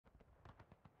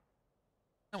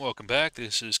And welcome back.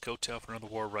 This is Kotel for another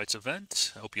War Rights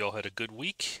event. I hope you all had a good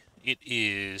week. It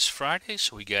is Friday,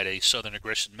 so we got a Southern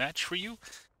Aggression match for you.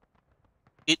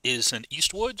 It is in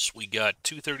Eastwoods. We got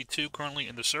 232 currently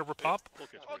in the server pop,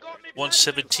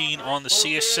 117 on the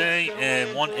CSA,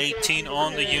 and 118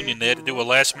 on the Union. They had to do a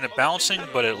last-minute balancing,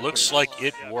 but it looks like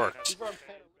it worked.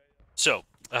 So,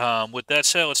 with that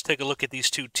said, let's take a look at these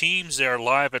two teams. They are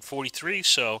live at 43,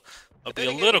 so I'll be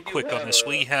a little quick on this.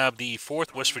 We have the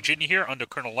 4th West Virginia here under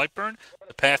Colonel Lightburn,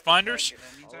 the Pathfinders.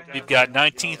 We've got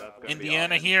 19th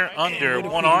Indiana here under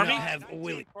One Army.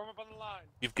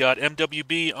 We've got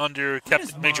MWB under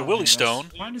Captain Major Willie Stone.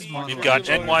 We've got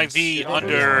NYV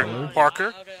under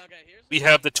Parker. We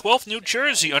have the 12th New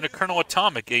Jersey under Colonel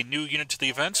Atomic, a new unit to the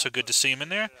event, so good to see him in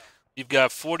there. We've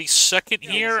got 42nd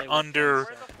here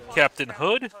under Captain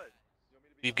Hood.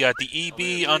 We've got the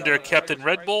EB under Captain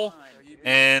Red Bull.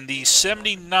 And the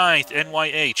 79th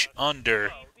NYH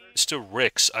under Mr.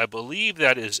 Ricks. I believe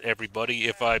that is everybody.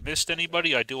 If I missed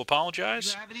anybody, I do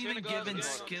apologize.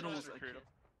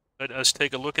 Let us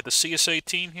take a look at the CSA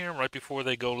team here right before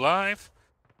they go live.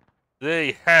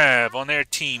 They have on their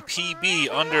team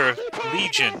PB under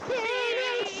Legion,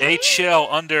 HL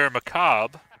under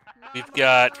Macabre. We've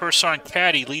got First Sergeant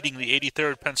Caddy leading the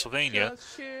 83rd Pennsylvania,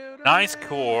 9th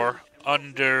Corps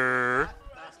under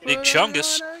Big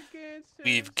Chungus.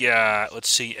 We've got, let's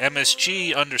see,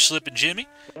 MSG under Slip and Jimmy.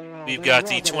 We've got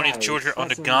the 20th Georgia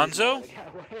under Gonzo.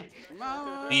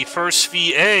 The 1st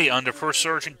VA under First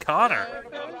Sergeant Connor.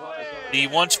 The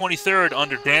 123rd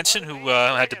under Danson, who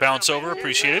had to bounce over,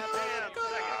 appreciate it.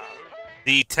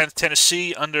 The 10th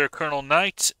Tennessee under Colonel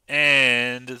Knight.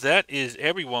 And that is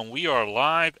everyone. We are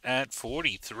live at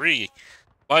 43.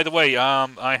 By the way,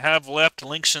 I have left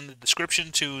links in the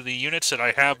description to the units that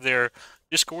I have their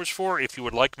Discords for. If you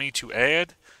would like me to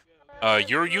add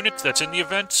your unit that's in the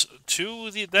event to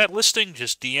that listing,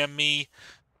 just DM me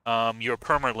your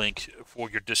permalink for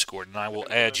your Discord, and I will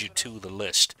add you to the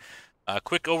list.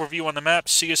 Quick overview on the map.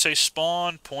 CSA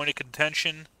spawn, point of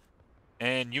contention,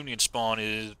 and Union spawn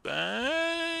is...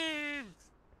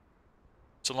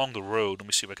 it's along the road. Let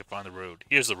me see if I can find the road.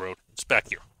 Here's the road. It's back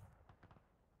here.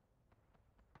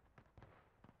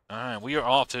 Alright, we are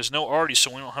off. There's no arty,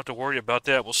 so we don't have to worry about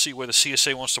that. We'll see where the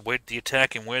CSA wants to wait the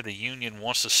attack and where the Union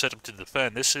wants to set up to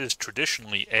defend. This is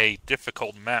traditionally a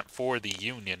difficult map for the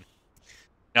Union.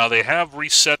 Now, they have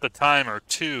reset the timer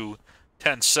to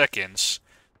 10 seconds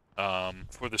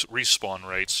for this respawn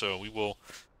rate, so we will,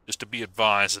 just to be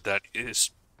advised that that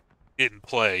is in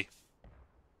play.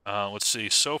 Let's see.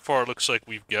 So far, it looks like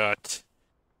we've got...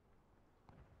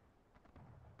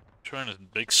 trying to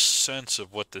make sense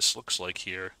of what this looks like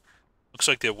here. Looks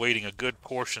like they're waiting a good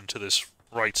portion to this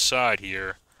right side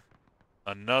here.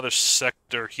 Another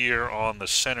sector here on the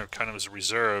center, kind of as a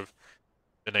reserve.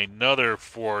 And another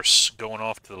force going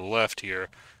off to the left here.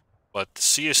 But the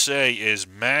CSA is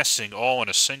massing all in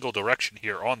a single direction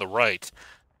here on the right.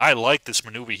 I like this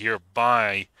maneuver here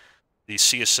by the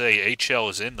CSA. HL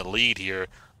is in the lead here.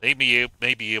 They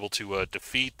may be able to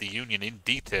defeat the Union in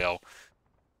detail.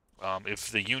 If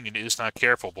the Union is not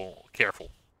careful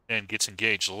and gets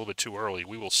engaged a little bit too early.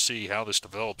 We will see how this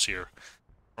develops here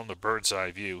from the bird's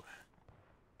eye view.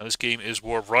 Now, this game is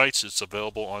War of Rights. It's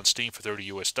available on Steam for $30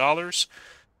 US.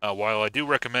 While I do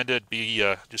recommend it,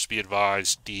 just be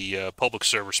advised, the public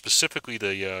servers, specifically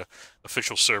the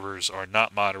official servers, are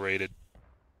not moderated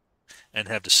and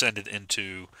have descended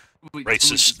into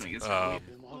racist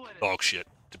dog shit,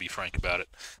 to be frank about it.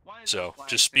 So,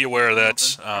 just be aware of that.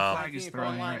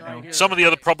 Some of the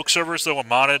other public servers, though, are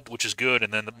modded, which is good,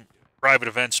 and then the private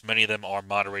events, many of them are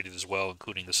moderated as well,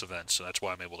 including this event, so that's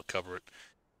why I'm able to cover it.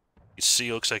 You see,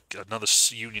 it looks like another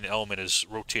Union element is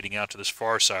rotating out to this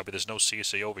far side, but there's no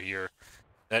CSA over here.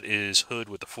 That is Hood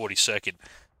with the 42nd.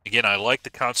 Again, I like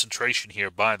the concentration here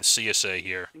by the CSA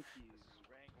here.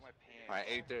 Alright,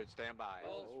 83rd, stand by.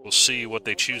 We'll see what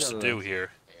they choose to do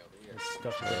here.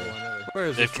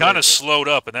 They've kind of slowed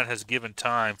up, and that has given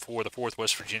time for the 4th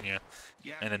West Virginia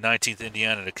and the 19th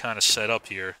Indiana to kind of set up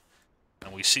here.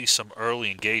 And we see some early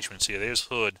engagements here. There's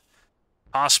Hood,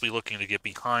 possibly looking to get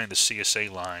behind the CSA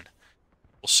line.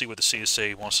 We'll see what the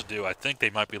CSA wants to do. I think they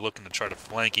might be looking to try to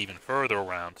flank even further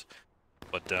around.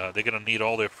 But they're going to need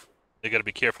all their... they got to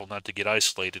be careful not to get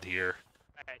isolated here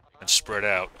and spread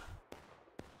out.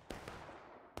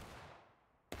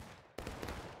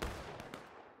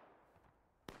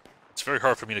 It's very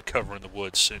hard for me to cover in the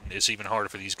woods, and it's even harder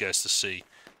for these guys to see.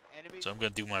 So I'm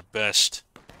going to do my best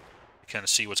to kind of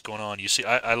see what's going on. You see,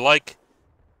 I like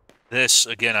this.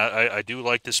 Again, I do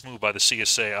like this move by the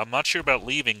CSA. I'm not sure about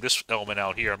leaving this element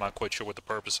out here. I'm not quite sure what the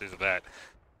purpose is of that.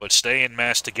 But staying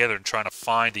massed together and trying to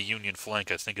find the Union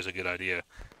flank, I think, is a good idea.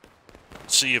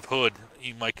 See if Hood,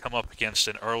 he might come up against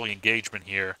an early engagement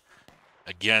here.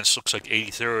 Against, looks like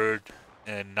 83rd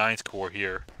and 9th Corps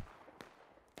here.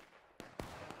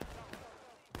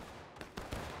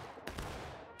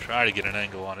 Try to get an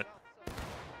angle on it.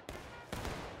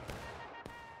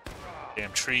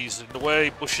 Damn trees in the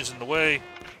way, bushes in the way.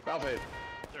 Valve. There,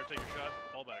 take your shot.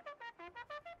 Fall back.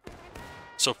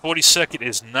 So 42nd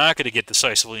is not going to get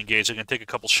decisively engaged. They're going to take a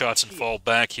couple shots and fall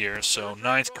back here. So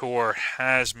 9th Corps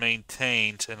has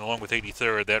maintained, and along with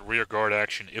 83rd, that rear guard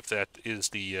action, if that is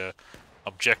the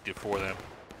objective for them.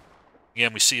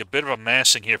 Again, we see a bit of a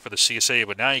massing here for the CSA,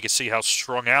 but now you can see how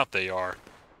strung out they are.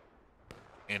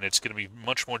 And it's going to be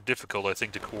much more difficult, I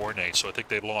think, to coordinate. So I think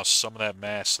they lost some of that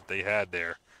mass that they had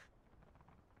there.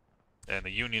 And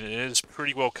the Union is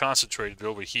pretty well concentrated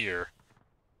over here.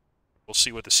 We'll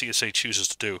see what the CSA chooses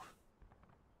to do.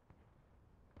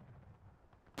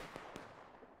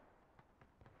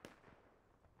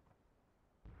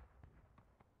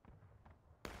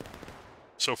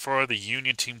 So far, the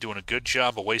Union team doing a good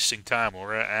job of wasting time.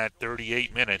 We're at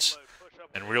 38 minutes,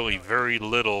 and really very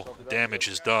little damage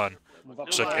is done.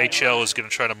 Looks like HL is going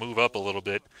to try to move up a little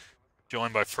bit,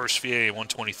 joined by 1st VA and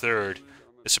 123rd.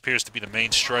 This appears to be the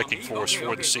main striking force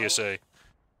for the CSA.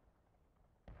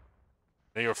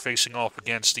 They are facing off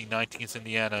against the 19th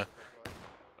Indiana,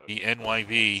 the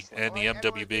NYV, and the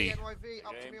MWB.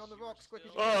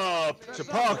 Oh, to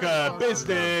Parker,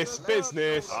 business.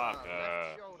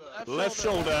 Left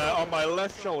shoulder, on my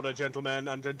left shoulder, gentlemen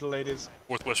and gentle ladies.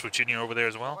 Northwest Virginia over there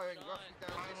as well.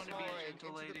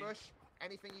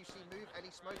 Anything you see move, any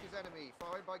smoke is enemy.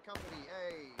 Fired by company A.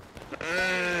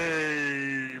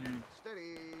 Aim.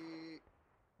 Steady.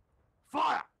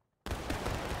 Fire!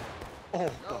 Oh,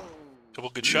 No.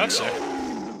 Couple good shots there.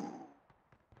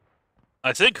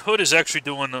 I think Hood is actually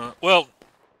doing well,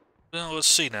 let's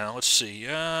see now. Let's see.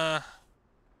 I'm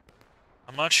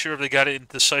not sure if they got it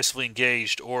decisively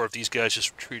engaged or if these guys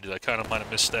just retreated. I kind of might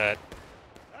have missed that.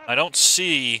 I don't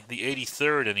see the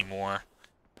 83rd anymore.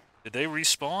 Did they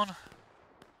respawn?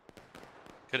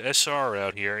 Got SR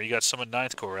out here. You got some of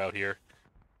 9th Corps out here.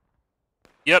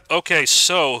 Yep, okay,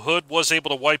 so Hood was able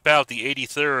to wipe out the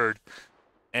 83rd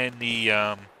and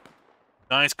the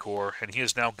 9th Corps, and he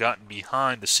has now gotten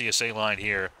behind the CSA line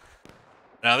here.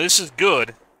 Now, this is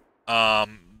good.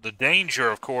 The danger,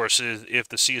 of course, is if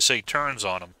the CSA turns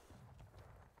on him.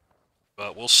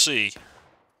 But we'll see.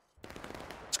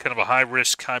 It's kind of a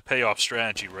high-risk, high-payoff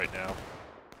strategy right now.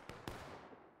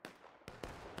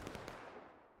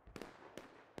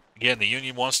 Again, the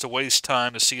Union wants to waste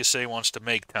time. The CSA wants to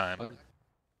make time.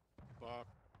 Buck.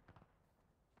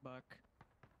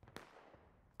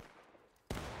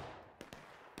 I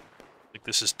think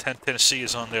this is 10th Tennessee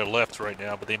is on their left right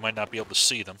now, but they might not be able to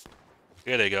see them.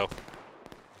 Here they go.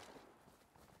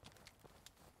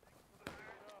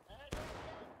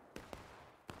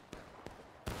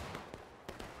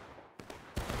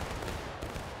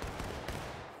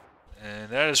 And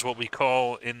that is what we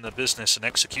call in the business an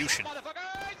execution.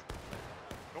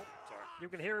 You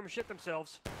can hear them shit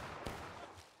themselves.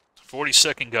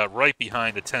 42nd got right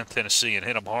behind the 10th Tennessee and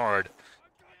hit him hard.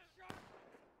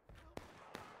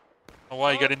 Oh,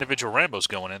 why you got individual Rambos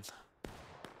going in?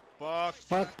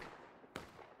 Fuck.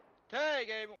 Hey,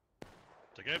 game.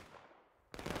 Take it.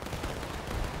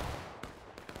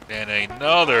 And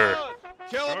another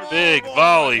big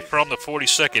volley from the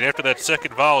 42nd. After that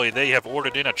second volley, they have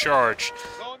ordered in a charge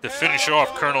to finish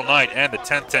off Colonel Knight and the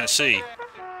 10th Tennessee.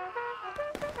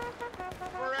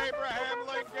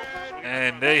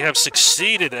 And they have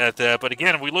succeeded at that. But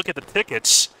again, if we look at the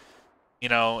tickets, you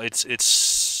know,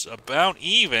 it's about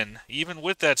even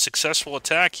with that successful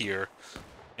attack here.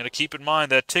 And to keep in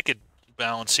mind that ticket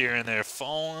balance here and they're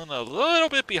falling a little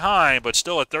bit behind, but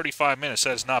still at 35 minutes,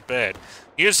 that's not bad.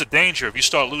 Here's the danger if you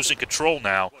start losing control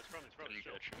now.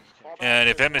 And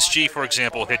if MSG, for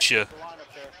example, hits you,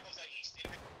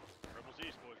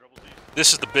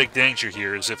 this is the big danger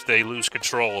here, is if they lose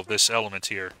control of this element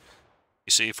here.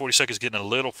 You see, 42nd is getting a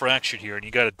little fractured here, and you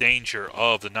got a danger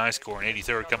of the 9th Corps and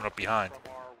 83rd coming up behind.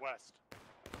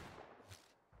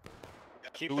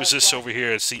 Who is this over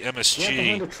here? It's the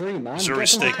MSG, Missouri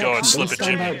State Guard, slipping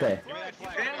Jimmy. Oh,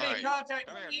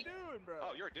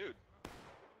 you're a dude.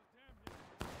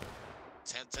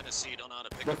 10 Tennessee don't know how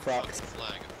to pick up the fucking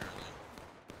flag, apparently.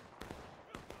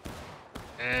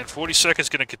 And 42nd is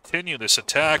going to continue this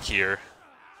attack here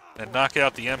and knock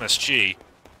out the MSG.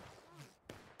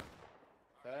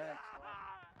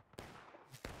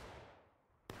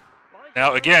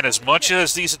 Now, again, as much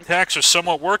as these attacks are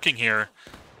somewhat working here,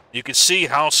 you can see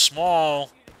how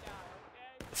small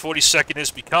the 42nd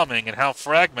is becoming and how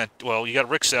well, you got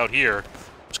Ricks out here.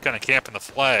 Just kind of camping the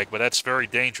flag, but that's very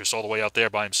dangerous all the way out there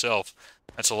by himself.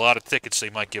 That's a lot of tickets they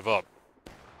might give up.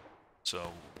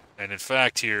 So, and in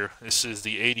fact here, this is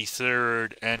the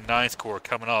 83rd and 9th Corps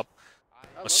coming up.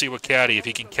 Let's see what Caddy, if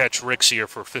he can catch Ricks here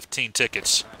for 15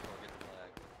 tickets.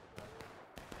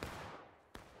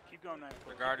 Keep going, Knight.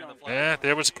 Regarding the flag. Yeah,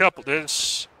 there was a couple.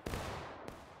 There's...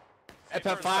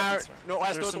 FF fire.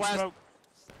 Northwest, There's some northwest. smoke.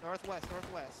 Northwest,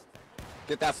 northwest.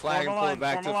 Get that flag and Form a pull line, it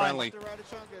back form to a line. friendly. Mr.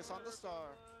 Radachungus on the star.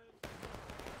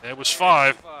 There was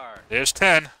 5. There's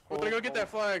 10. We're gonna go get that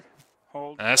flag.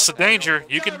 Hold. And that's the danger.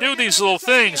 You can do these little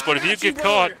things, but if you get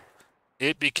caught,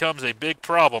 it becomes a big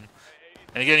problem.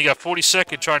 And again, you got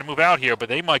 42nd trying to move out here, but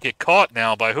they might get caught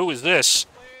now by who is this?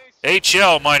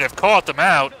 HL might have caught them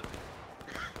out.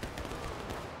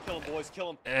 Kill him, boys.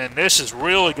 Kill him. And this is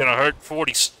really going to hurt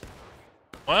 40.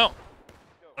 Well,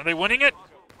 are they winning it?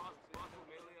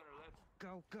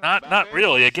 Not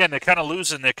really. Again, they're kind of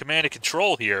losing their command and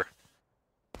control here.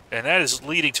 And that is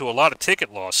leading to a lot of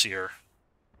ticket loss here.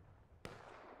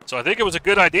 So I think it was a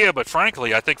good idea, but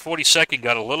frankly, I think 42nd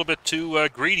got a little bit too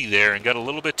greedy there and got a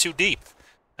little bit too deep.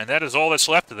 And that is all that's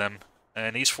left of them.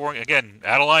 And these four, again,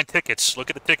 out-of-line tickets. Look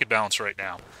at the ticket balance right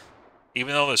now.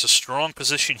 Even though there's a strong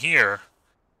position here,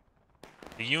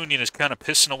 the Union is kind of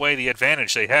pissing away the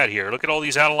advantage they had here. Look at all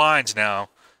these out-of-lines now.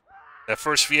 That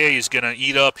first VA is going to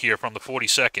eat up here from the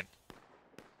 42nd.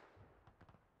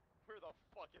 Where the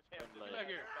fuck is him? Get back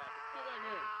here. Get back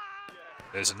here.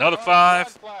 There's another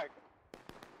 5.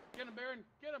 Get him, Baron.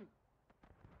 Get him.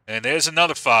 And there's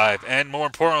another 5. And more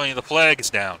importantly, the flag is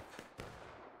down.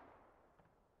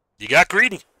 You got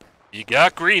greedy. You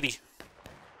got greedy.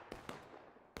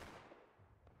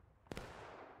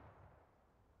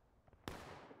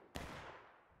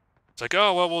 It's like,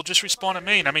 oh, well, we'll just respawn at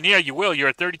main. I mean, yeah, you will. You're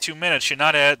at 32 minutes. You're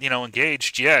not at,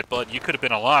 engaged yet, but you could have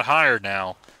been a lot higher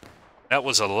now. That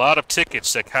was a lot of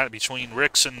tickets that kind of between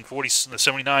Ricks and the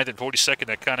 79th and 42nd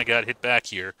that kind of got hit back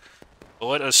here. But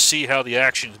let us see how the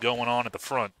action is going on at the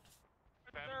front.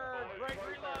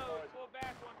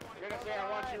 Tennessee, I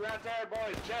want you right there,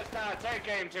 boys. Chest high. Take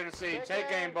aim, Tennessee. Take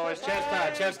aim, boys. Chest high.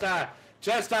 Chest high.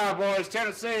 Chest high, boys.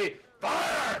 Tennessee.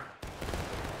 Fire!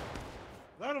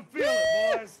 Let them feel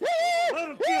it, boys. Let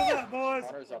them feel that, boys.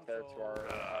 Up there to our,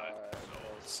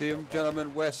 See him,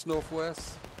 gentlemen, west,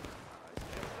 northwest.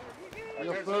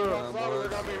 Yes, sir. They're going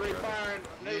to be refiring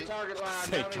new target line.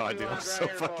 Thank God, dude. I'm so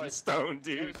fucking stoned,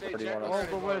 dude. All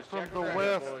the way from the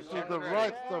west to the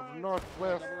right of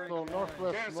northwest, so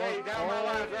northwest, Tennessee, down my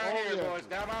lines right here, boys.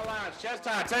 Down my lines. Chest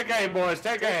high. Take aim, boys.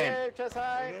 Take aim. chest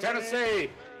high. Tennessee.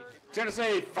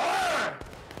 Tennessee. Fire!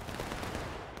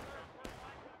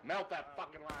 Melt that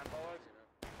fucking line, boys.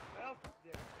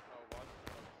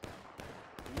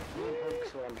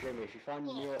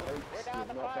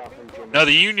 Now,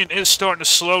 the Union is starting to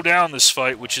slow down this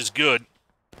fight, which is good.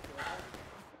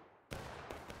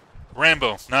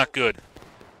 Rambo, not good.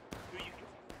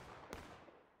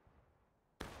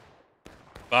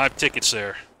 5 tickets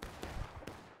there.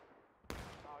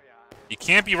 You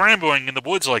can't be Ramboing in the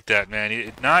woods like that,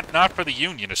 man. Not for the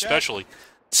Union, especially.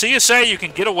 CSA, you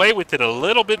can get away with it a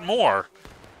little bit more.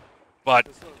 But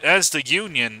as the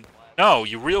Union, no,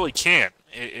 you really can't.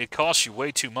 It costs you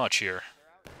way too much here.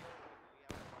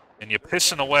 And you're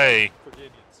pissing away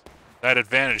that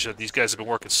advantage that these guys have been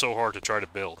working so hard to try to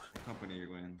build. Company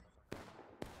you're in.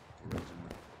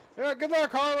 Yeah, good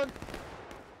luck, Harlan.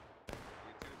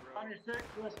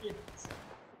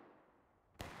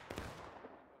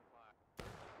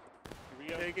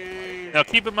 Now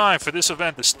keep in mind, for this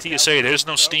event, this TSA, there's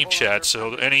no Steam chat,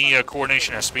 so any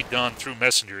coordination has to be done through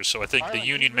messengers. So I think the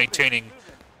Union maintaining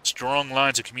strong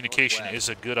lines of communication is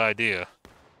a good idea.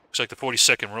 Looks like the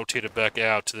 42nd rotated back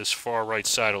out to this far right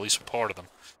side, at least part of them.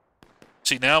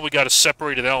 See, now we got a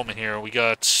separated element here. We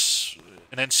got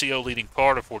an NCO leading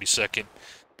part of 42nd.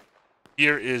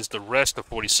 Here is the rest of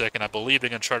 42nd. I believe they're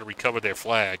going to try to recover their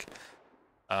flag.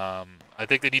 I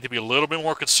think they need to be a little bit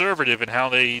more conservative in how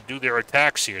they do their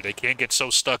attacks here. They can't get so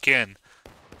stuck in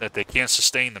that they can't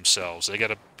sustain themselves. They got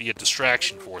to be a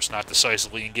distraction force, not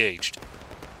decisively engaged.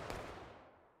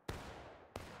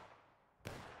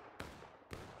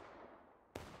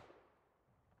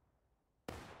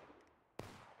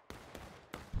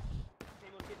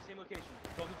 Same location.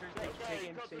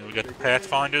 And we got the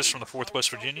Pathfinders from the 4th West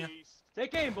Virginia.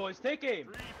 Take aim, boys. Take aim.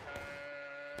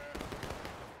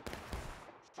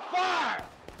 Fire!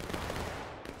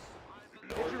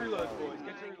 Get your reloads, boys.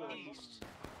 Get your reloads.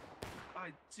 I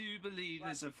do believe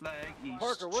there's a flag east.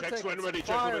 Parker, we're Checks taking when ready,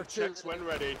 fire gentlemen. Checks when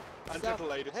ready.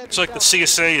 Undecollated. Looks like the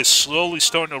CSA is slowly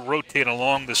starting to rotate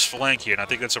along this flank here, and I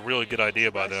think that's a really good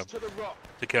idea by them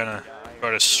to kind of try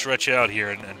to stretch out here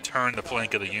and turn the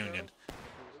flank of the Union.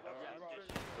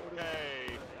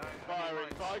 Okay. Firing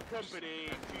by company.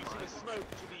 Using the smoke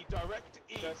to the direct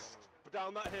east.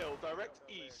 Down that hill, direct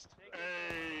east.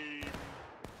 Aim.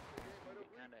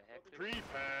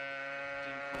 Prepare.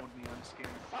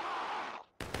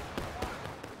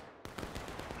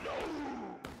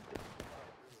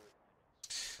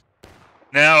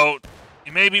 Now,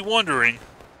 you may be wondering,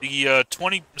 the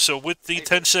 20. So with the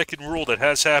 10-second rule that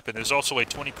has happened, there's also a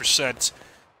 20%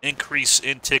 increase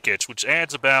in tickets, which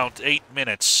adds about 8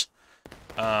 minutes.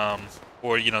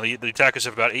 Or you know, the attackers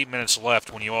have about 8 minutes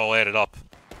left when you all add it up.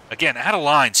 Again, out of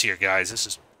lines here, guys. This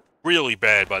is really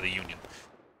bad by the Union.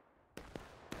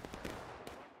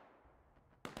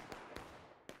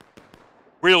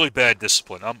 Really bad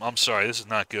discipline. I'm sorry, this is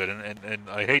not good, and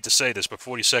I hate to say this, but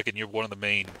 42nd, you're one of the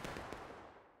main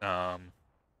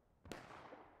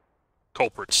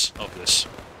culprits of this.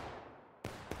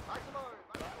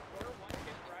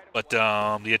 But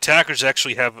the attackers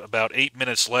actually have about 8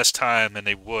 minutes less time than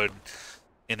they would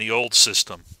in the old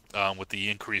system with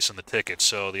the increase in the tickets.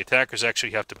 So the attackers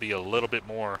actually have to be a little bit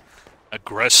more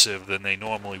aggressive than they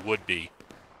normally would be,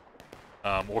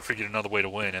 or figure another way to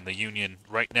win. And the Union,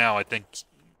 right now, I think,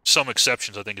 some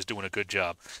exceptions, I think, is doing a good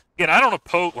job. Again, I don't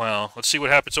oppose... Well, let's see what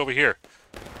happens over here.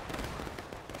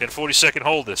 Can 42nd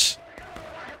hold this?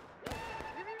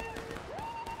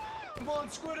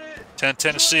 10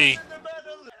 Tennessee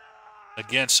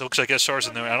against... Looks like SR's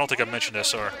in there. I don't think I mentioned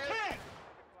SR.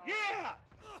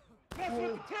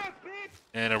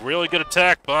 And a really good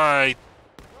attack by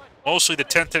mostly the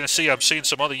 10th Tennessee. I'm seeing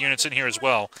some other units in here as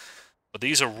well. But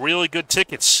these are really good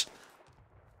tickets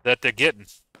that they're getting.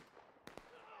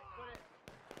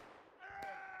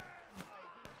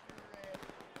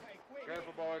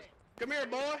 Careful, boys. Come here,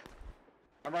 boy.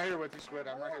 I'm right here with you, Squid.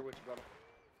 I'm right here with you, brother.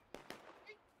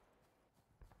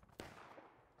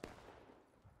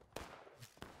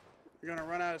 You're gonna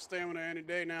run out of stamina any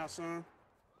day now, son.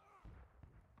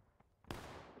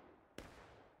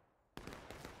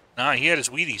 Nah, he had his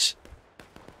Wheaties.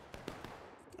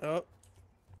 Oh.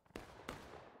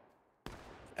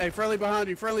 Hey, friendly behind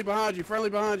you, friendly behind you, friendly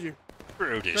behind you.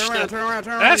 Brutish. Turn around, turn around,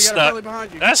 turn around. That's You got a not, friendly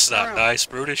behind you. that's Turn not around. nice,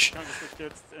 Brutish.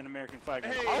 An American flag.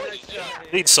 Hey,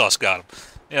 Lead sauce got him.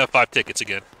 Yeah, 5 tickets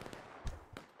again.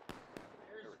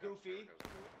 Here's Goofy.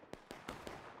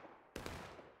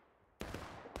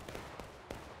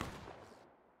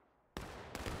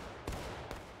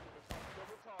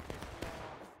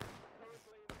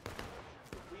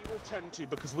 We will tend to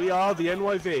because we are the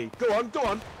NYV. Go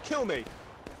on, kill me.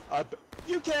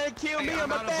 You can't kill me.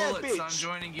 I'm a out of bad bullets. bitch. I'm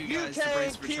joining you You guys to brace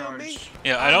can't for kill me. charge.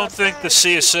 Yeah, I don't think the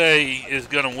CSA is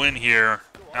going to win here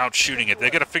out shooting it. They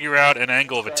got to figure out an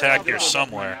angle of attack here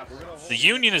somewhere. The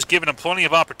Union is giving them plenty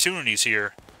of opportunities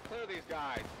here. Clear these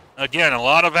guys. Again, a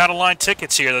lot of out-of-line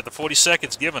tickets here that the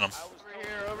 42nd's giving them.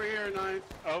 Over here, 9th.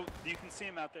 Oh, you can see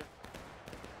him out there.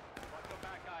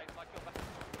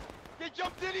 Get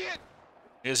jumped, idiot!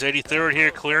 Here's 83rd here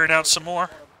clearing out some more.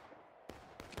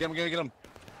 Get him, get him.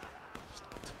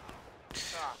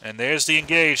 And there's the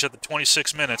engage at the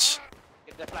 26 minutes.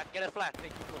 Get that flat, get it flat.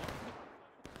 Thank you.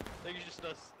 Thank you, just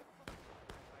us.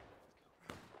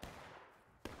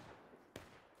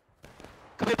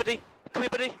 Come here, buddy. Come here,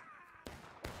 buddy.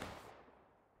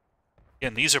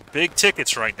 Again, these are big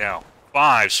tickets right now.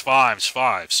 5s, 5s,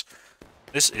 5s.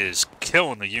 This is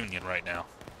killing the Union right now.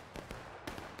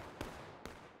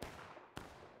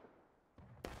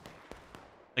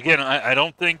 Again, I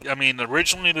don't think, I mean,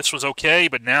 originally this was okay,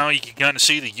 but now you can kind of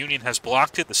see the Union has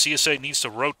blocked it. The CSA needs to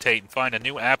rotate and find a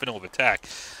new avenue of attack.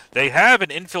 They have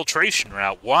an infiltration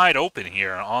route wide open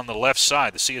here on the left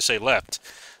side, the CSA left.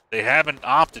 They haven't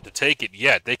opted to take it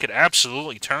yet. They could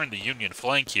absolutely turn the Union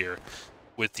flank here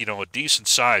with, you know, a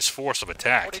decent-sized force of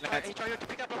attack. He's trying to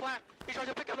pick up the flat. He's trying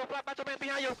to pick up the flat. Battle man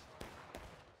behind you.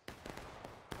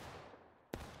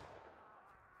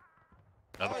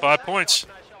 Another 5 points.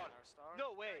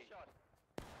 No way.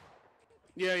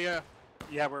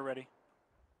 Yeah, we're ready.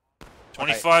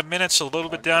 25 minutes, a little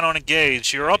bit down on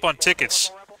engage. You're up on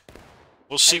tickets.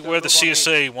 We'll see where the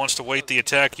CSA wants to weight the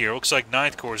attack here. Looks like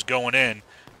 9th Corps is going in.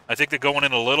 I think they're going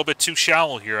in a little bit too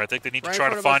shallow here. I think they need to try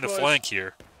to find a flank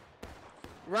here.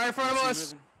 Right in front of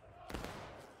us.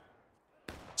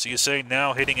 CSA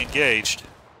now hitting engaged.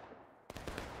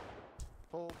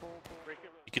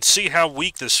 You can see how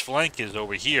weak this flank is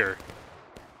over here.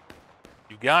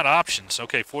 You got options.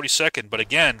 Okay, 42nd, but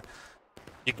again,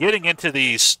 you're getting into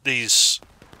these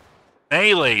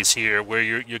melees here where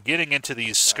you're getting into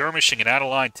these skirmishing and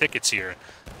out-of-line tickets here.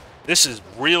 This is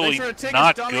really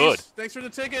not good. Thanks for the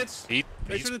tickets.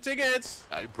 Thanks for the tickets.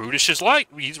 Brutish is light.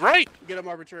 He's right. Get him,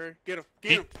 arbitrary. Get him.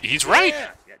 Get him. He's right.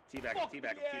 Yeah, teabag him,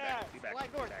 teabag him, teabag him, Flag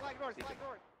north, flag north, flag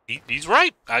north. He's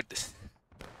right.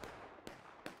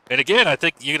 And again, I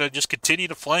think you're going to just continue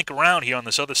to flank around here on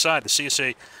this other side. The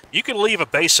CSA, you can leave a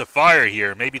base of fire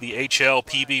here, maybe the HL,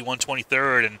 PB,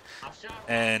 123rd,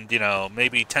 and you know,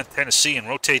 maybe 10th Tennessee, and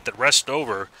rotate the rest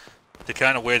over to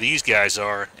kind of where these guys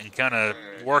are and kind of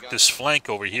work this flank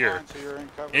over here.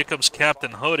 Here comes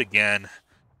Captain Hood again,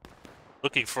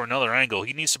 looking for another angle.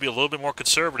 He needs to be a little bit more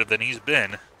conservative than he's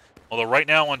been. Although right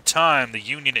now on time, the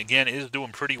Union, again, is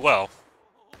doing pretty well.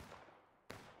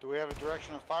 Do we have a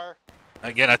direction of fire?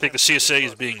 Again, I think the CSA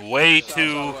is being way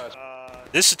too...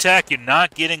 This attack, you're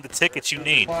not getting the tickets you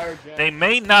need. They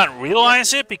may not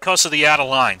realize it because of the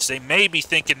out-of-lines. They may be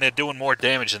thinking they're doing more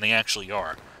damage than they actually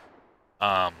are.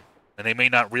 And they may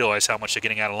not realize how much they're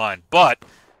getting out of line. But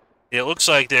it looks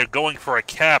like they're going for a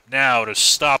cap now to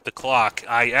stop the clock.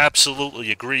 I absolutely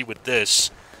agree with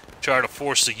this. Try to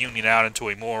force the Union out into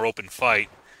a more open fight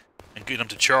and get them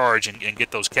to charge and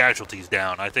get those casualties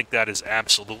down. I think that is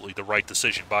absolutely the right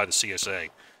decision by the CSA.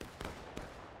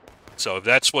 So if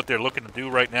that's what they're looking to do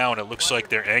right now, and it looks like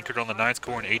they're anchored on the 9th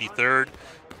Corps and 83rd,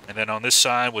 and then on this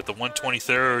side with the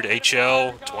 123rd,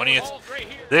 HL,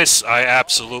 20th, this I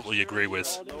absolutely agree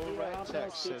with.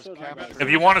 If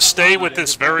you want to stay with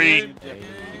this very,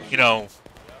 you know,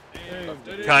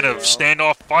 kind of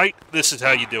standoff fight, this is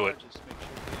how you do it.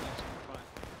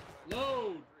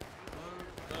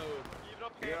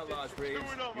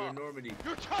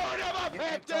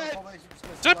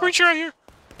 Is that preacher out here?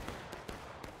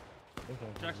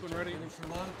 Jackson ready?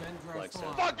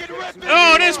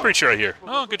 Oh, it is preacher right here.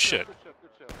 Oh, good shit.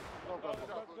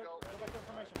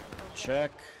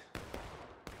 Check.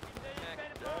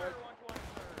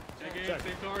 Take aim, same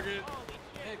target.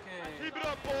 Keep it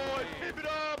up, boys. Keep it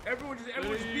up. Everyone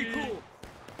just be cool.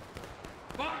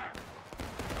 Fire.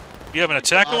 You have an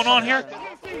attack going on here?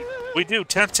 We do.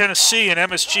 10th Tennessee and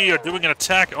MSG are doing an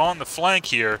attack on the flank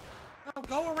here.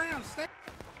 Go around. Stay.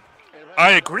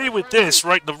 I agree with this,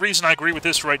 right? The reason I agree with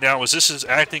this right now is this is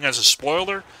acting as a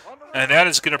spoiler, and that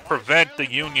is going to prevent the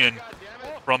Union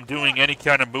from doing any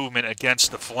kind of movement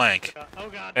against the flank.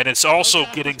 And it's also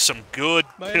getting some good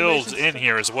kills in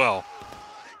here as well.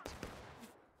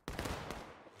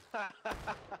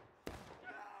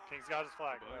 King's got his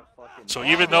flag. So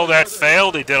even though that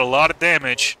failed, they did a lot of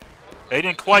damage. They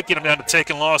didn't quite get them down to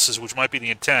taking losses, which might be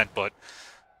the intent, but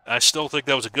I still think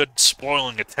that was a good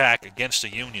spoiling attack against the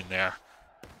Union there.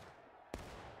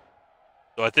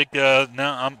 So I think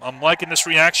now I'm liking this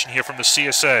reaction here from the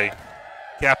CSA.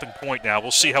 Capping point now. We'll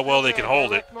see how well they can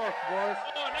hold it.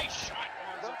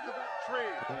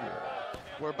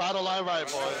 We're battle line right,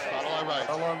 boys. Battle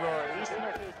line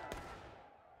right.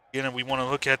 Again, we want to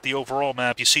look at the overall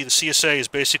map. You see the CSA is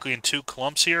basically in two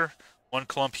clumps here. One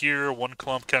clump here, one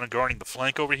clump kind of guarding the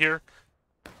flank over here.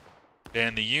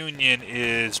 And the Union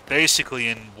is basically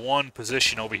in one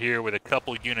position over here with a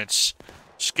couple units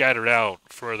scattered out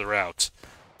further out.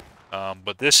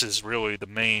 But this is really the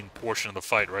main portion of the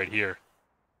fight right here.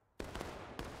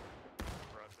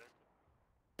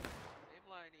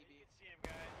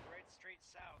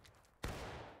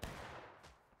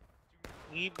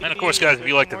 And of course, guys, if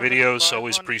you like the videos,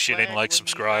 always appreciate any likes,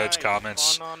 subscribes,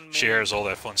 comments, shares, all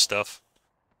that fun stuff.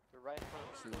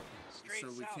 So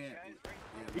we can't.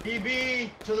 EB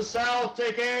to the south,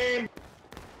 take aim.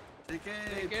 Take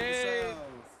aim to the south.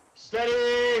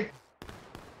 Steady.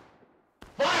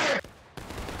 Fire.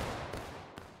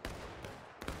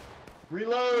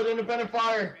 Reload, independent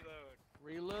fire.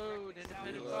 Reload,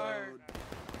 independent fire.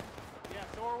 Yeah,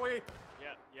 so are we.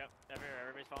 Yep.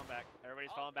 Everybody's falling back.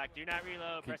 Everybody's falling back. Do not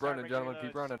reload. Keep running, gentlemen.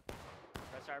 Keep running.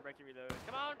 Press R, break your reload.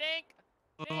 Come on, Dink.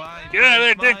 Get out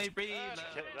of there, Dick.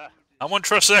 I wouldn't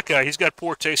trust that guy. He's got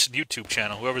poor taste in YouTube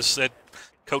channel. Whoever said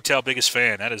Kotal biggest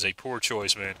fan, that is a poor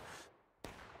choice, man.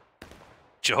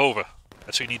 Jehovah.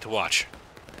 That's who you need to watch.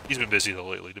 He's been busy, though,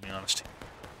 lately, to be honest.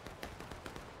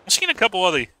 I've seen a couple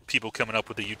other people coming up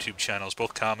with the YouTube channels,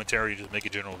 both commentary, just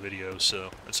making general videos, so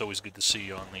it's always good to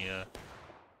see on the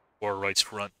war rights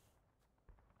front.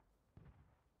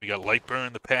 We got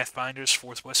Lightburn, the Pathfinders,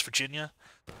 4th West Virginia.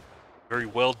 Very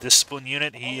well-disciplined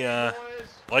unit.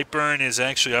 Lightburn is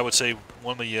actually, I would say,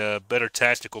 one of the better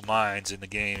tactical minds in the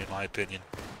game, in my opinion.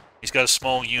 He's got a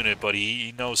small unit, but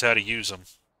he knows how to use them.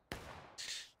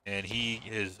 And he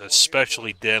is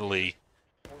especially deadly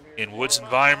in woods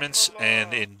environments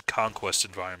and in conquest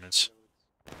environments.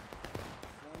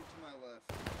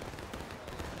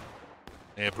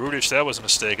 Yeah, Brutish, that was a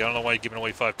mistake. I don't know why you're giving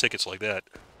away 5 tickets like that.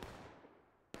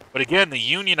 But again, the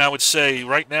Union, I would say,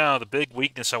 right now, the big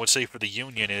weakness I would say for the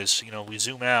Union is, you know, we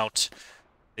zoom out,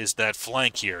 is that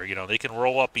flank here. You know, they can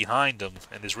roll up behind them,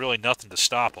 and there's really nothing to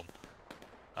stop them.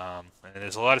 And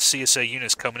there's a lot of CSA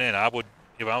units coming in. I would,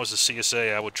 if I was a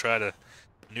CSA, I would try to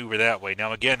maneuver that way.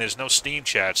 Now, again, there's no Steam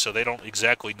chat, so they don't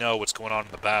exactly know what's going on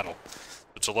in the battle.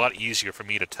 It's a lot easier for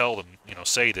me to tell them, you know,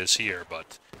 say this here,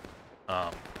 but,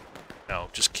 no,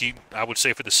 just keep, I would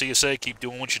say for the CSA, keep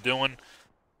doing what you're doing.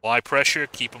 Apply pressure,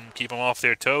 keep them off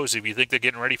their toes. If you think they're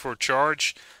getting ready for a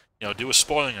charge, you know, do a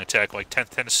spoiling attack like 10th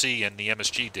Tennessee and the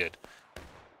MSG did.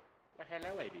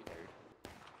 Hello, 83rd.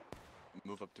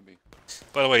 Move up to me.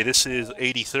 By the way, this is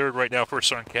 83rd right now. First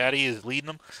Sergeant Caddy is leading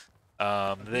them.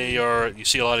 They are, you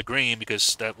see a lot of green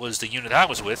because that was the unit I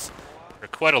was with for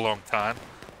quite a long time.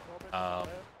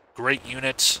 Great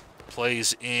unit,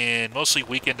 plays in mostly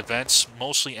weekend events,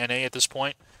 mostly NA at this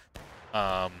point.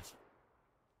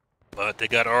 But they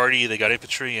got Arty, they got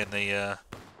infantry, and they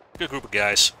good group of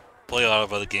guys. Play a lot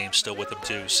of other games still with them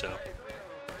too. So.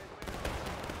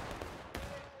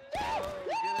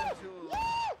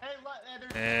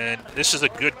 And this is a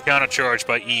good countercharge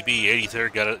by EB.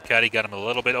 83rd Caddy got him a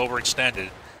little bit overextended,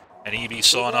 and EB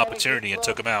saw an opportunity and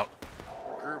took him out.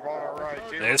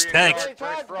 There's Tank.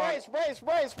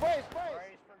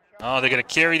 Oh, they're going to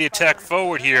carry the attack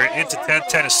forward here into 10th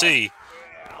Tennessee.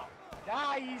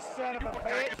 Die, you son of a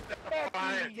bitch!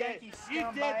 You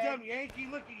dead dumb Yankee!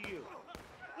 Look at you!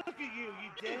 Look at you, you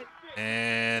dead!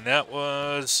 And that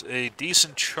was a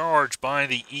decent charge by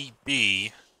the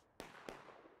EB.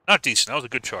 Not decent, that was a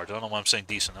good charge. I don't know why I'm saying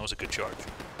decent. That was a good charge.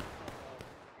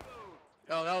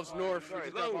 Oh, that was north. Sorry,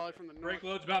 load. From the north. Break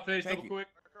loads about face, double quick.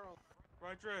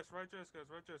 Right dress, guys,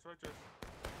 right dress.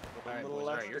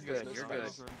 Alright, you're good, you're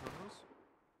good.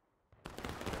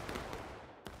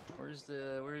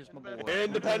 Where's my boy?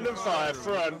 Independent fire,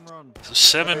 front. So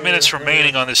 7 minutes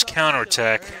remaining on this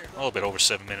counterattack. A little bit over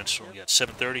 7 minutes. So we got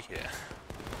 7:30. Yeah.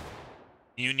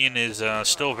 Union is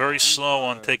still very slow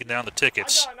on taking down the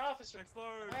tickets.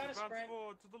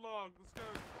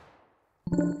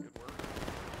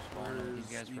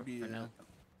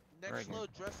 Next load,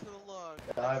 dress for the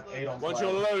log. Once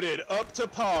you're loaded, up to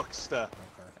Parkster.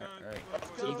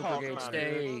 Eagle Brigade,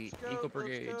 stay. Eagle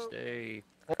Brigade, stay.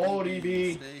 Hold EB.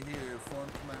 Stay here, form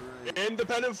to my right.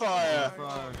 Independent fire.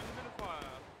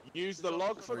 Use the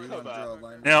log for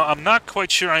cover. Now, I'm not quite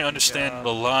sure I understand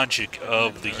the logic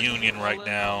of the Union right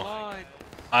now.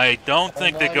 I don't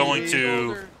think they're going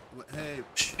to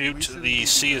shoot the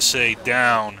CSA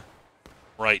down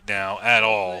right now at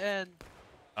all.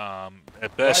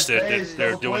 At best,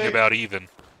 they're doing about even.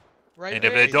 And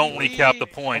if they don't recap the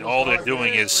point, all they're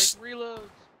doing is, you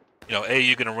know, A,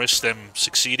 you're going to risk them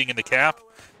succeeding in the cap,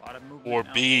 or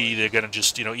B, they're going to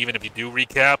just, you know, even if you do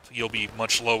recap, you'll be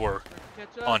much lower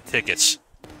on tickets.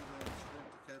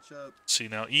 See,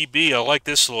 now, EB, I like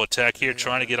this little attack here,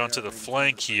 trying to get onto the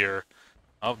flank here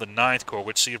of the 9th Corps.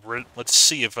 Let's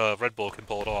see if Red Bull can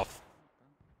pull it off.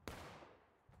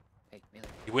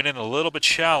 He went in a little bit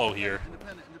shallow here.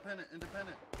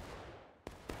 Independent.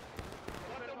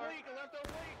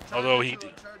 Although he...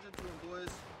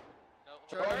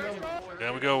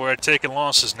 There we go, we're taking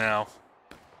losses now.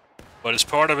 But it's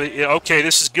part of it. Okay,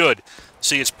 this is good.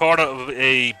 See, it's part of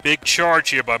a big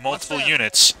charge here by multiple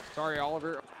units. Sorry,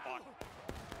 Oliver.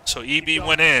 So EB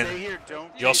went in.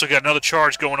 You also got another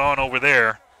charge going on over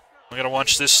there. We're going to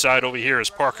watch this side over here as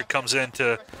Parker comes in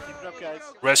to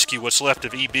rescue what's left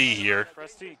of EB here.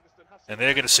 And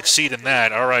they're going to succeed in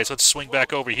that. All right, so let's swing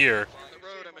back over here.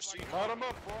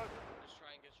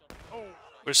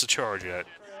 Where's the charge at?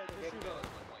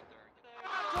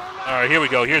 All right, here we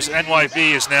go. Here's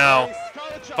NYV is now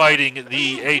fighting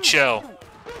the HL.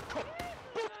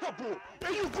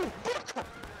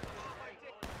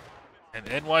 And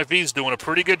NYV's doing a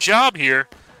pretty good job here.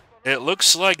 It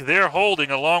looks like they're holding,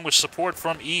 along with support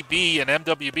from EB, and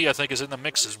MWB, I think, is in the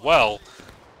mix as well.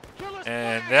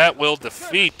 And that will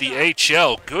defeat the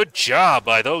HL. Good job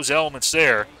by those elements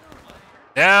there.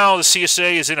 Now the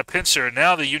CSA is in a pincer, and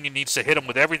now the Union needs to hit them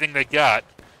with everything they got.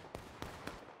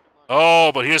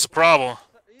 Oh, but here's the problem.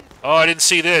 Oh, I didn't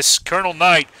see this. Colonel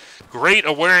Knight, great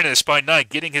awareness by Knight,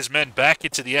 getting his men back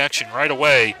into the action right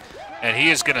away. And he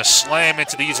is going to slam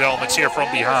into these elements here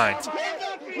from behind.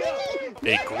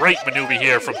 A great maneuver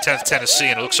here from 10th Tennessee,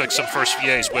 and it looks like some first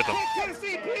VAs with him.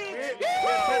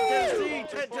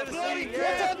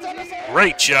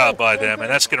 Great job by them, and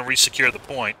that's going to re-secure the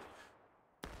point.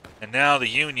 And now the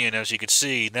Union, as you can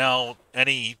see, now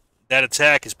that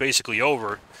attack is basically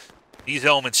over. These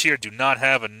elements here do not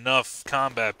have enough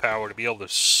combat power to be able to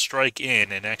strike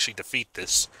in and actually defeat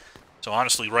this. So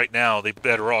honestly, right now, they're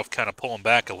better off kind of pulling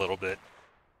back a little bit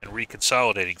and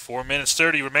reconsolidating. 4 minutes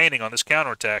 30 remaining on this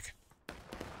counterattack.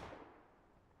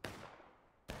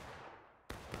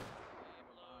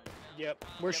 Yep,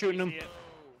 we're shooting them.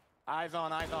 Eyes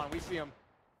on, we see them.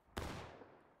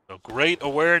 So great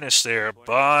awareness there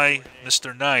by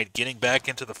Mr. Knight, getting back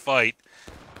into the fight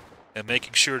and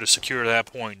making sure to secure that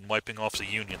point and wiping off the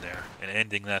Union there and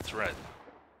ending that threat.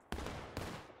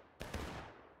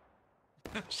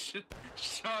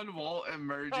 Sean Walt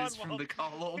emerges from the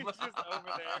column.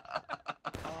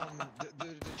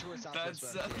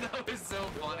 That was so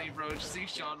funny, bro. To see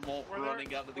Sean Walt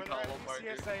running out of the column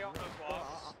marker.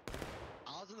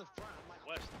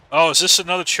 Oh, is this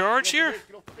another charge here?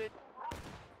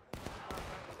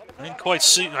 I didn't quite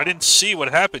see. I didn't see what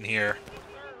happened here.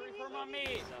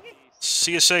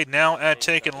 CSA now at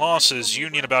taking losses.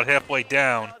 Union about halfway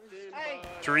down.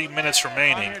 3 minutes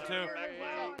remaining.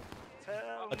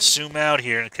 Let's zoom out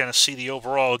here and kind of see the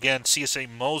overall. Again, CSA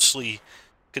mostly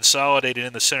consolidated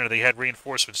in the center. They had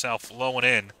reinforcements now flowing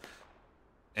in.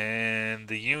 And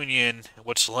the Union,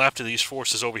 what's left of these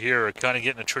forces over here, are kind of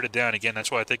getting attrited down. Again,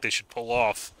 that's why I think they should pull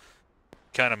off.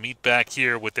 Kind of meet back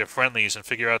here with their friendlies and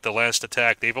figure out the last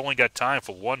attack. They've only got time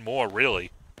for one more,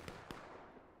 really.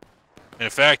 And in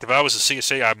fact, if I was a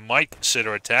CSA, I might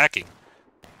consider attacking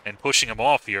and pushing them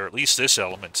off here, at least this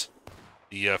element,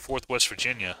 the 4th West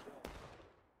Virginia.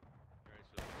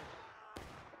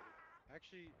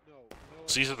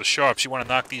 So these are the sharps. You want to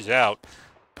knock these out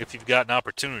if you've got an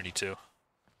opportunity to.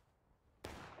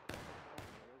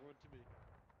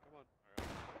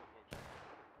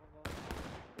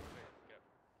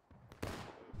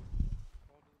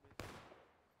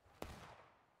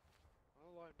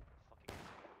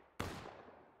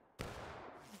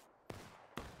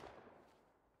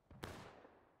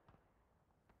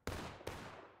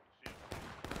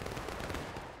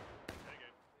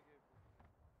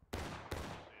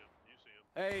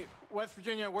 Hey, West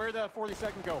Virginia, where'd the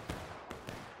 42nd go?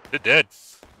 They're dead.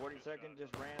 42nd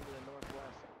just ran to the northwest.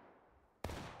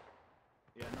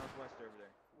 Yeah, northwest over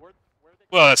there.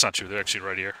 Well, that's not true. They're actually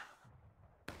right here.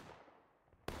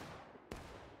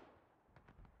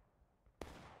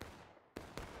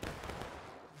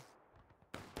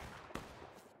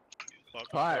 All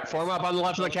right, form up on the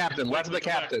left of the captain. Left of the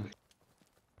captain.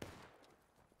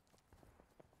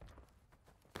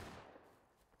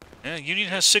 Yeah, Union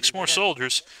has 6 more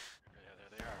soldiers.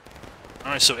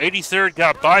 All right, so 83rd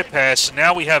got bypassed, and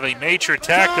now we have a major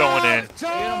attack going in.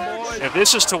 If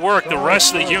this is to work, the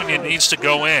rest of the Union needs to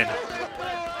go in.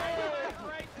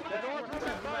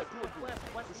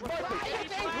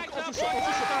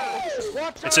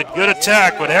 It's a good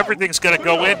attack, but everything's got to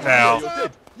go in now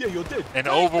and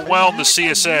overwhelm the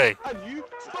CSA.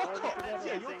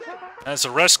 As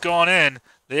the rest gone in,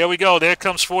 there we go. There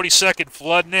comes 42nd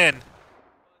flooding in.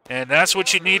 And that's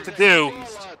what you need to do.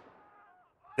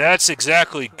 That's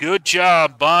exactly. Good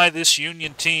job by this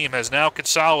Union team. Has now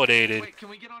consolidated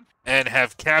and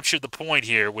have captured the point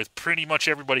here with pretty much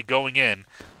everybody going in.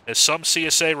 There's some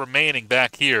CSA remaining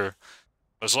back here.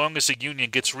 As long as the Union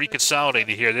gets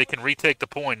reconsolidated here, they can retake the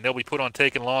point and they'll be put on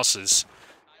taking losses.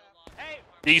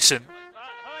 Decent.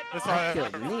 We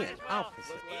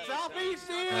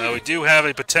do have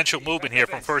a potential movement here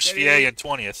from 1st VA and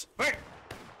 20th.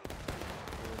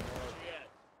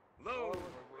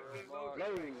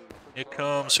 Here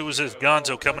comes, who is this?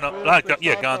 Gonzo coming up.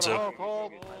 Yeah, Gonzo.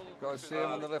 Guys, see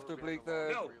him on the left oblique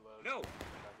there. No.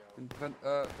 Independent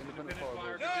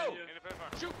fire. No!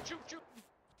 Shoot!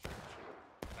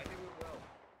 I think we will.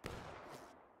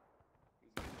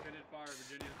 Independent fire,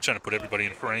 Virginia. Trying to put everybody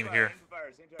in frame here.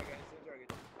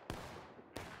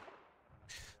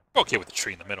 Okay with the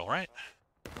tree in the middle, right?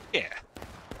 Yeah.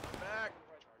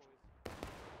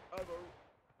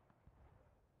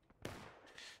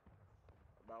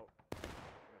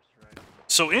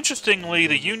 So interestingly,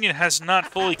 the Union has not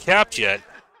fully capped yet.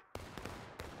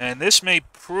 And this may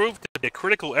prove to be a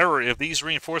critical error if these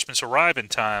reinforcements arrive in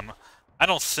time. I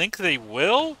don't think they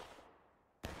will.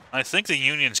 I think the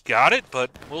Union's got it, but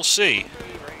we'll see.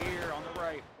 Right here on the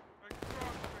right.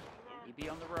 EB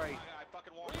on the right.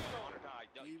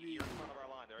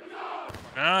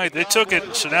 All right, they took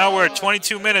it. So now we're at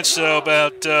 22 minutes, so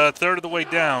about a third of the way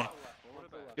down.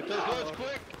 Get those loads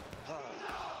quick.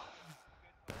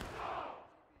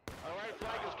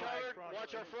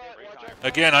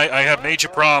 Again, I have major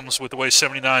problems with the way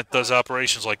 79th does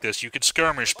operations like this. You can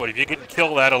skirmish, but if you get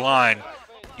killed out of line,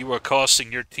 you are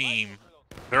costing your team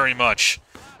very much.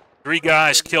 3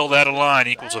 guys killed out of line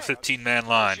equals a 15-man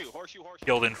line.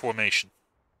 Killed in formation.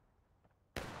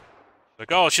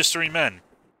 Like, oh, it's just 3 men.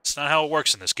 It's not how it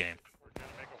works in this game.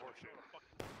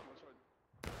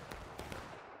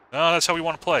 No, that's how we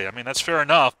want to play. I mean, that's fair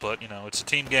enough, but, you know, it's a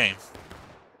team game.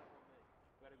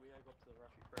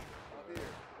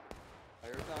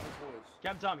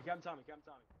 Captain Tommy.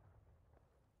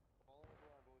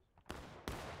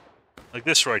 Like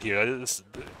this right here. What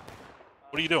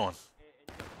are you doing?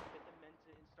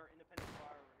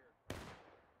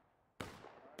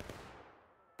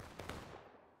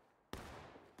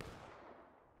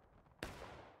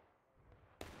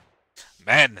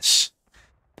 Madness.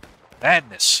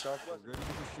 Madness.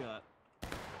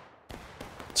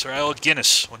 Sir Alec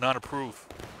Guinness would not approve.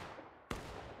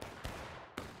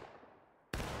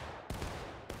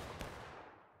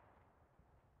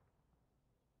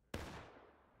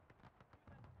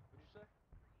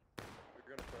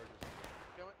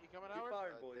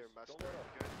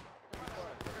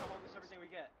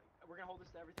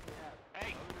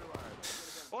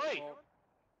 Oi!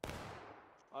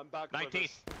 I'm back.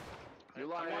 19th. You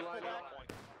line up.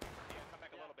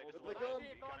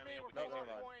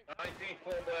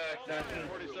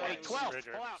 Hey, 12.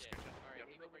 Pull out.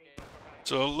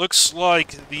 So it looks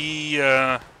like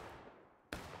the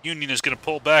Union is going to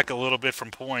pull back a little bit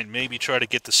from point, maybe try to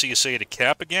get the CSA to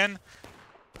cap again.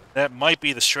 That might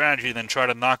be the strategy, then try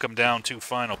to knock them down to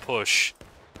final push.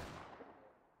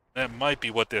 That might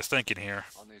be what they're thinking here.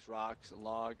 On these rocks, a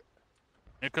log.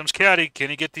 Here comes Caddy. Can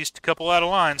he get these couple out of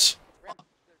lines?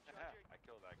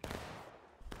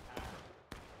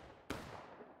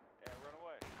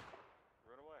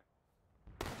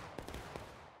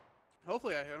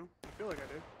 Hopefully I hit him. I feel like I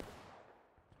did.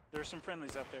 There's some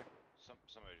friendlies out there.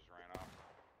 Somebody just ran off.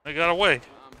 They got away.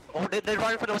 Oh, they're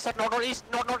running for the south, northeast.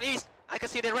 I can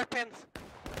see the red pins.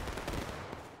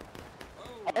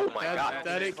 Oh my God.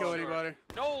 That didn't kill anybody.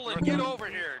 Nolan, get over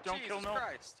here. Don't Jesus kill Nolan.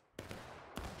 Christ.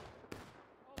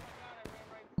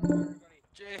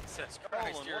 Jesus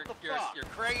Christ, you're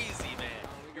crazy, man.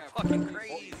 You're fucking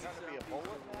crazy.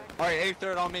 Alright,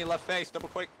 8-3rd on me, left face, double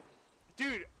quick.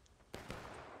 Dude.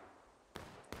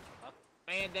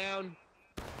 Man down.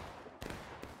 Oh,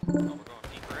 we're going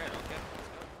deeper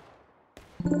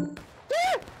in, okay.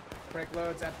 Break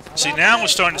loads at the See, now we're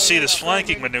starting to see this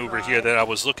flanking maneuver here that I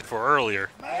was looking for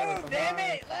earlier. Move, damn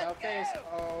it! Let's go!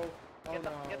 Oh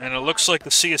no. And it looks like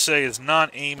the CSA is not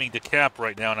aiming to cap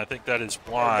right now, and I think that is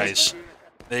wise.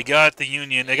 They got the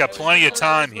Union, they got plenty of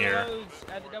time here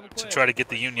to try to get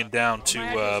the Union down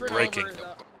to breaking.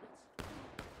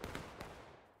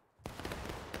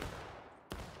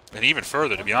 And even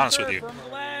further, to be honest with you.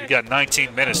 You got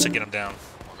 19 minutes to get them down.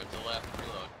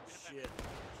 Shit.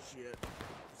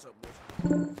 What's up,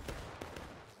 boys?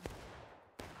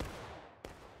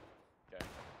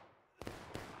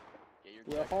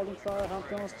 We are holding fire,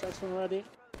 Hamptons, Jackson ready.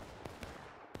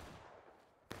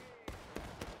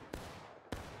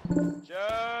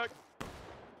 Check.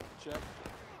 Check.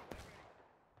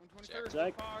 123rd.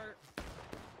 Check.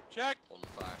 Check. Holding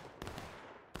fire.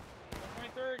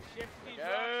 123rd, shift to these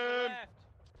rocks left.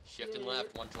 Shifting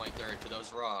left, 123rd to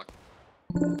those rocks.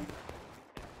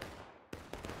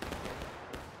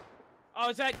 Oh,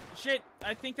 is that shit?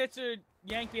 I think that's a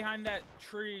yank behind that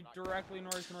tree directly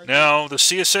north. No, the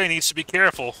CSA needs to be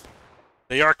careful.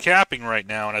 They are capping right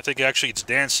now, and I think actually it's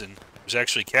Danson who's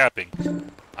actually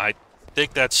capping. I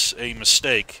think that's a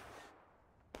mistake.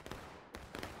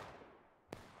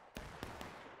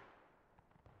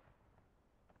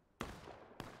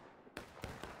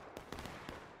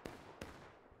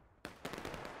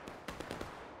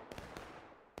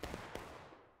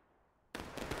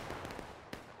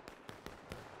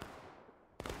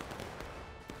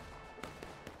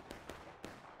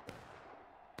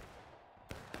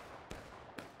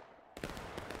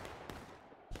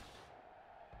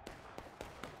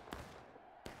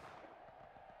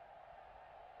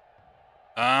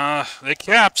 They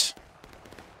capped.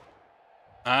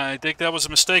 I think that was a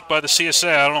mistake by the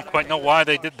CSA. I don't quite know why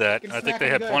they did that. I think they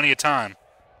had plenty of time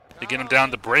to get them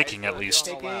down to breaking at least.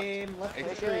 So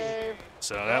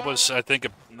that was, I think,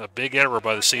 a big error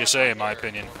by the CSA in my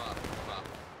opinion.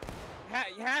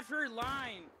 Half your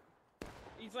line.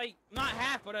 He's like, not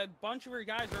half, but a bunch of your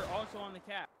guys are also on the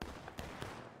cap.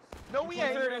 No, we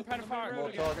ain't.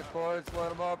 More targets, boys. Line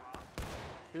them up.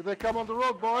 Here they come on the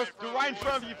road, boys. They're right in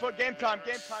front of you for game time,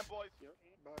 boys.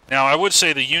 Now, I would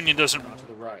say the Union doesn't...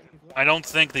 I don't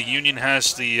think the Union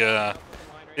has the...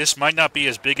 this might not be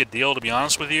as big a deal, to be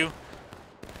honest with you.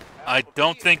 I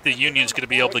don't think the Union's going to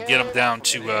be able to get them down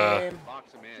to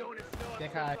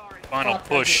final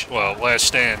push, well, last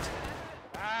stand.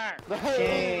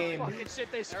 Game.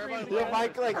 Your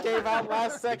mic like gave out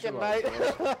last second, mate.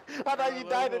 I thought you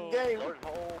died in game.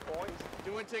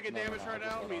 Doing ticket damage right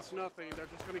now means nothing. They're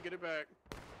just gonna get it back.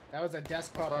 That was a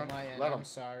desk pop on my end. Let 'em. I'm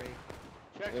sorry.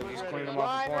 Yeah, he's cleaning them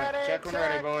off the point. Check when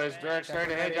ready, boys. Direct straight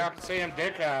ahead. Y'all can see him.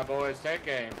 Dick high, boys. Take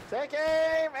aim. Take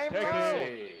aim! Aim Take low!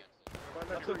 aim.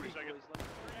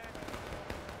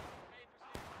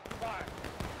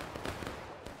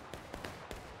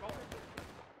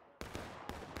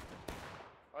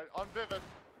 On Vivid.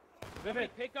 Vivid,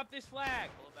 pick up this flag.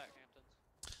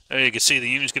 There you can see the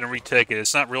Union's going to retake it.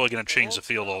 It's not really going to change the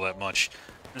field all that much.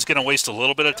 It's going to waste a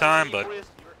little bit of time, but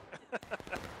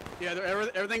Yeah,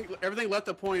 everything left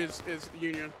the point is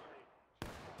Union.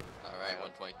 Alright,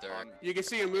 1.3. You can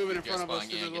see him moving in front of us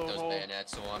Just through the get little those hole.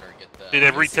 bayonets on or get the... see,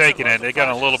 they've retaken it. They got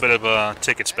a little bit of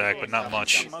tickets back, but not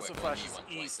much. Muscle flash is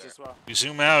east as well. We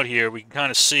zoom out here, we can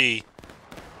kind of see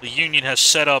the Union has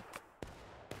set up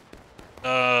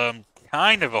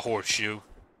kind of a horseshoe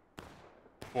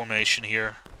formation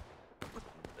here.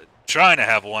 Trying to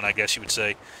have one, I guess you would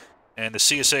say. And the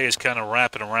CSA is kind of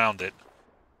wrapping around it.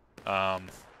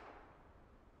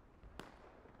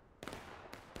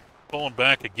 Pulling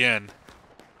back again.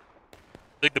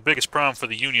 I think the biggest problem for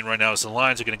the Union right now is the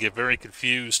lines are going to get very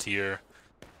confused here.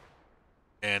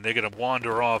 And they're going to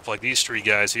wander off like these three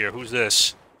guys here. Who's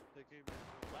this?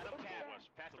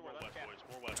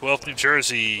 12th New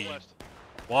Jersey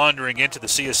wandering into the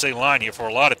CSA line here for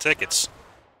a lot of tickets.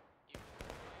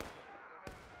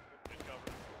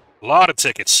 A lot of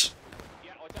tickets.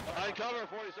 Find cover,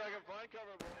 40 seconds. Find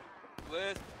cover.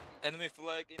 West. Enemy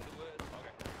flag in the west.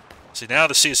 Okay. See, now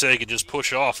the CSA can just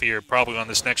push off here, probably on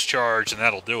this next charge, and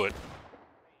that'll do it.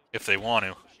 If they want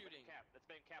to.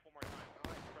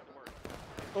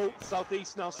 Oh,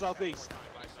 southeast now, southeast.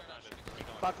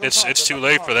 It's too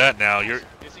late for that now.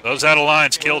 Those out of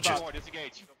lines killed you.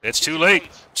 It's too late.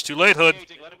 It's too late, Hood.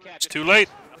 It's too late.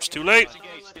 It's too late.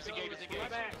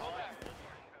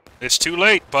 It's too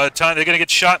late. By the time they're going to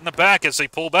get shot in the back as they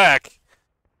pull back.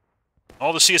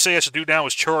 All the CSA has to do now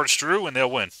is charge through, and they'll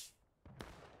win.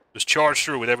 Just charge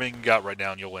through with everything you got right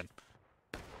now, and you'll win.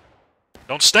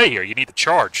 Don't stay here. You need to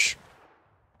charge.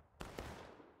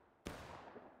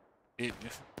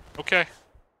 Okay.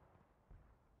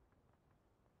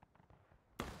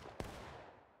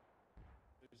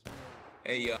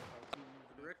 Hey,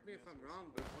 Correct me if I'm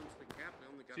wrong, but once the captain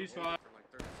only got Ceasefire. for like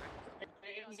 30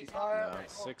 seconds. Ceasefire.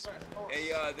 No, 6 minutes.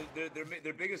 hey,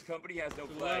 their biggest company has no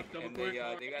To the flag, left, double and quick.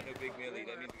 they got no big melee.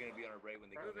 That means they're gonna be on our right when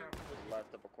they come in.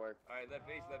 Left double quick. All right, left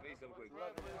base, double quick.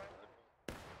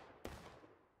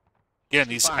 Again,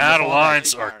 these out of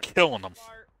lines are killing them.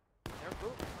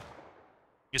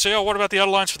 You say, oh, what about the out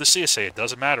of lines for the CSA? It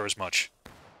doesn't matter as much.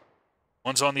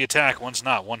 One's on the attack, one's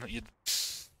not.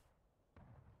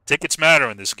 Tickets matter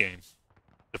in this game.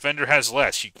 Defender has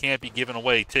less. You can't be giving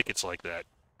away tickets like that.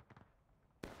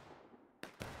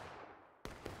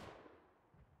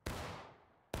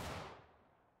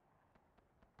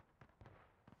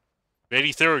 The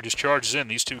 83rd just charges in.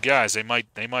 These two guys, they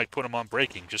might put them on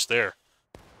braking just there.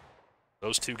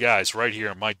 Those two guys right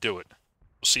here might do it.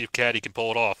 We'll see if Caddy can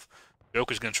pull it off.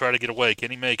 Joker's going to try to get away.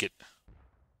 Can he make it?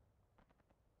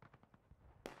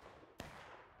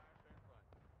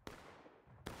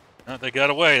 No, they got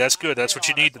away. That's good. That's what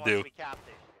you need to do.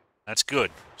 That's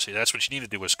good. See, that's what you need to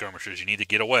do with skirmishers. You need to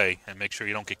get away and make sure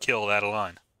you don't get killed out of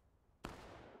line.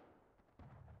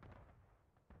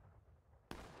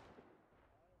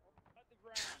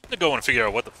 I'm going to go and figure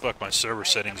out what the fuck my server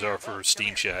settings are for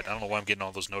Steam Chat. I don't know why I'm getting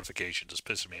all those notifications. It's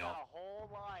pissing me off. A whole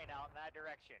line out in that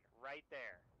direction, right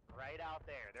there, right out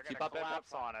there. They're gonna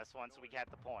collapse on us once we get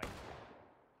the point.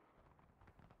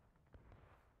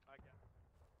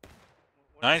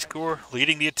 Nice Core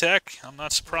leading the attack. I'm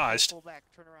not surprised. Pull back,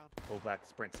 turn around. Pull back,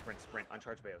 sprint, sprint, sprint.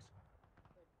 Uncharge Bayos.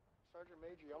 Sergeant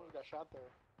Major, you almost got shot there.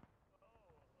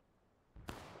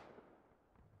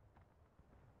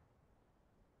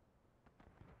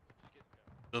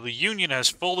 So the Union has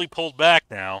fully pulled back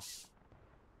now.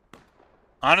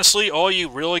 Honestly, all you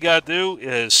really got to do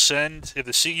is send... If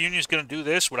the C Union's going to do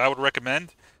this, what I would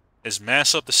recommend is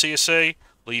mass up the CSA,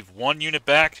 leave one unit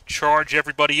back, charge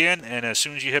everybody in, and as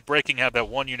soon as you hit braking, have that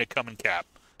one unit come and cap.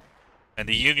 And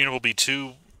the Union will be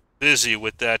too busy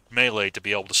with that melee to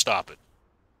be able to stop it,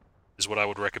 is what I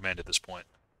would recommend at this point.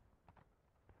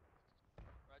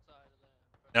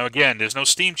 Now again, there's no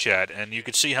Steam Chat, and you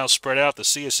can see how spread out the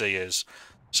CSA is.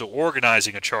 So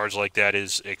organizing a charge like that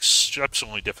is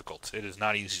exceptionally difficult. It is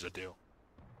not easy to do.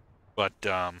 But,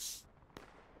 yeah.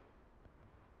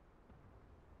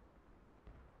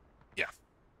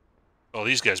 Well,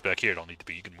 these guys back here don't need to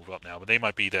be. You can move up now. But they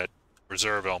might be that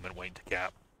reserve element waiting to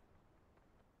cap.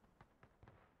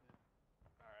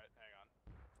 Alright, hang on.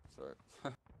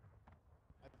 Sorry.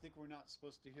 I think we're not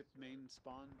supposed to hit main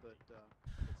spawn, but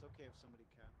it's okay if somebody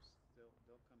caps.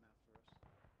 They'll come after us,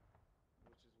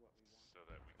 which is what we want. So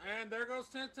that we and there goes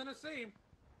 10th Tennessee.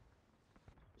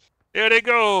 There they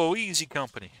go. Easy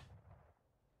company.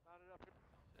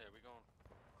 There we go.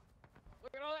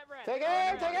 Look at all that red. Take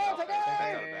aim! Take aim! Take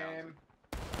aim!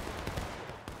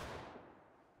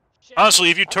 Honestly,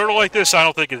 if you turtle like this, I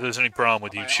don't think there's any problem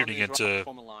with you shooting into,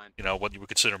 you know, what you would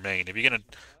consider main. If you're going to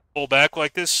pull back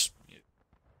like this,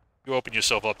 you open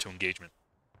yourself up to engagement.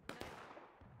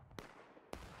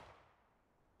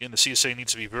 Again, the CSA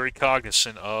needs to be very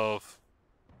cognizant of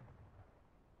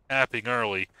tapping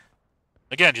early.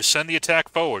 Again, just send the attack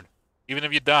forward. Even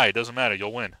if you die, it doesn't matter.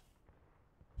 You'll win.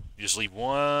 You just leave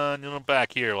one unit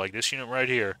back here, like this unit right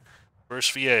here.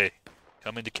 First VA.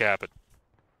 Come in to cap it.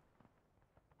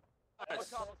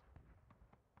 Nice.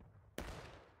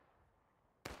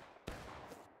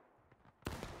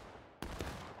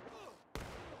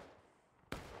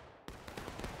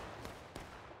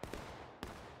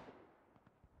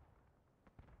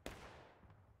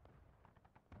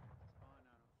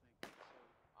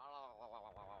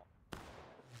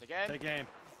 Again? Take aim.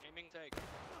 Aiming take.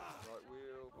 Right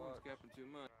wheel, One's capping too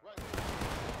much.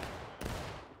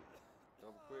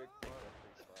 double quick.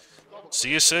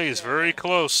 CSA is very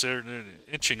close. They're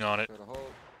inching on it,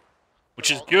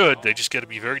 which is good. They just got to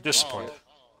be very disciplined.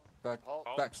 Back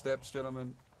steps,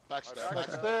 gentlemen. Back step,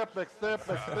 back step, back step,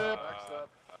 back step.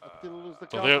 Until lose the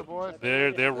So counter, boys.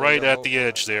 they're right at the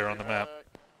edge there on the map.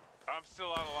 I'm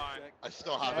still out of line. I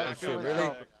still have Oh it. shit,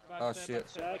 really? Oh shit.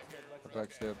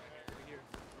 Back step.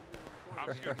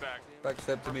 I'm scoot back. Back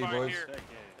step to me, Fine boys. here.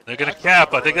 They're gonna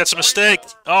cap. I think that's a mistake.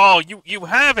 Oh, you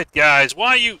have it, guys.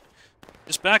 Why you?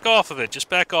 Just back off of it. Just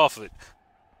back off of it.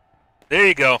 There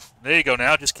you go. There you go.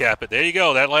 Now just cap it. There you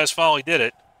go. That last volley did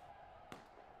it.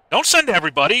 Don't send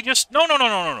everybody. Just no.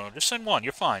 Just send one.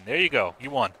 You're fine. There you go.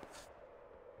 You won.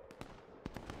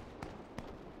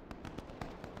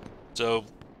 So,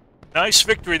 nice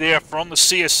victory there from the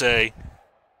CSA.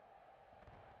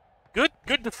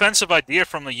 Good defensive idea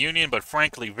from the Union, but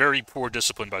frankly, very poor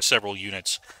discipline by several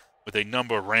units with a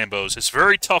number of Rambos. It's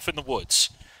very tough in the woods,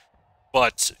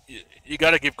 but you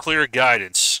got to give clear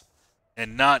guidance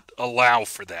and not allow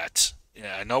for that.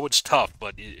 Yeah, I know it's tough,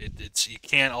 but it's you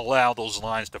can't allow those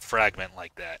lines to fragment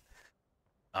like that.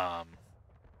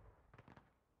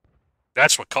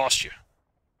 That's what cost you.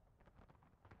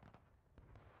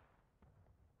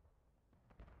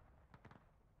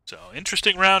 So,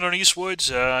 interesting round on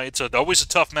Eastwoods. It's always a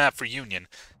tough map for Union.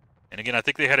 And again, I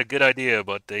think they had a good idea,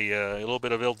 but they a little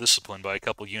bit of ill discipline by a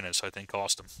couple units, I think,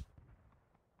 cost them.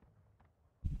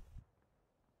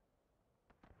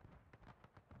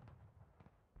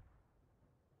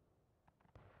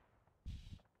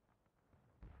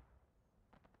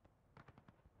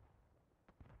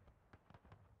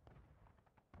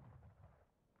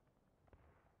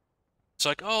 It's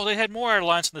like, oh, they had more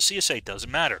airlines than the CSA. Doesn't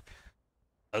matter.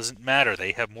 Doesn't matter.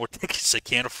 They have more tickets. They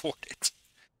can't afford it.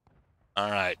 All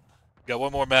right. Got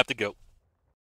one more map to go.